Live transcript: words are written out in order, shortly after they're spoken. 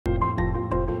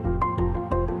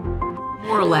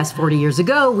More or less 40 years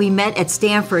ago, we met at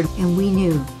Stanford and we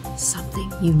knew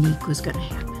something unique was going to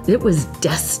happen. It was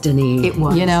destiny. It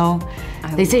was. You know,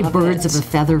 they say birds it. of a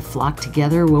feather flock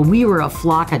together. Well, we were a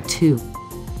flock of two.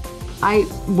 I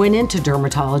went into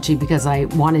dermatology because I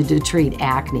wanted to treat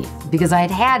acne, because I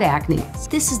had had acne.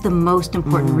 This is the most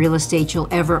important real estate you'll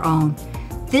ever own.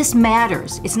 This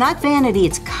matters. It's not vanity,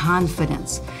 it's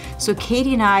confidence. So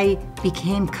Katie and I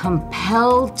became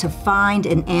compelled to find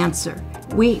an answer.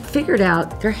 We figured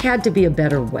out there had to be a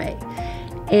better way.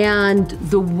 And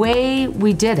the way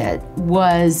we did it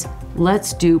was,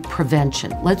 let's do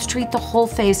prevention. Let's treat the whole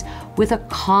face with a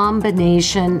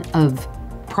combination of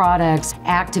products,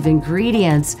 active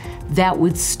ingredients that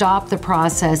would stop the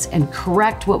process and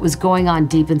correct what was going on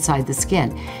deep inside the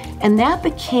skin. And that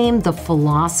became the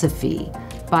philosophy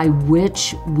by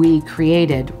which we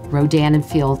created Rodan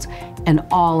Fields and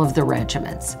all of the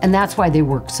regimens. And that's why they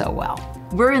work so well.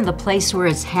 We're in the place where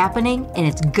it's happening, and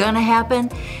it's gonna happen.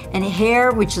 And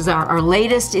hair, which is our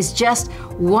latest, is just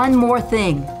one more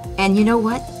thing. And you know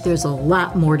what? There's a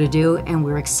lot more to do, and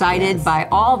we're excited by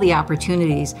all the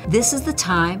opportunities. This is the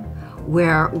time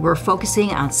where we're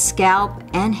focusing on scalp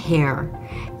and hair,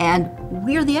 and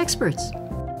we're the experts.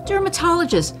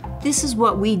 Dermatologists, this is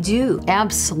what we do.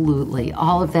 Absolutely,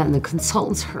 all of that, and the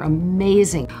consultants are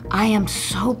amazing. I am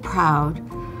so proud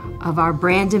of our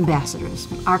brand ambassadors,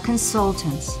 our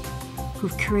consultants,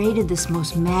 who've created this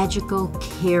most magical,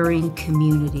 caring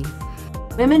community.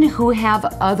 Women who have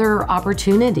other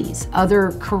opportunities,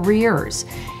 other careers,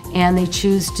 and they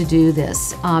choose to do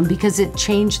this because it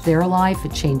changed their life,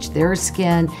 it changed their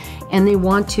skin, and they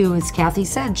want to, as Kathy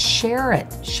said, share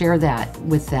that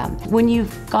with them. When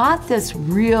you've got this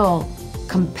real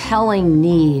compelling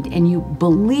need and you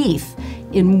belief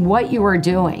in what you are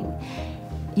doing,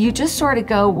 you just sort of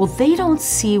go, well, they don't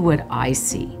see what I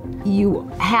see. You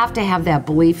have to have that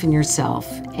belief in yourself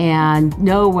and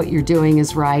know what you're doing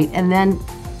is right, and then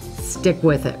stick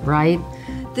with it, right?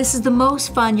 This is the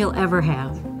most fun you'll ever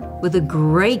have, with a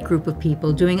great group of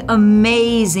people doing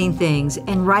amazing things,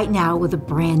 and right now with a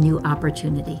brand new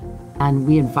opportunity. And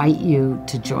we invite you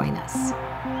to join us.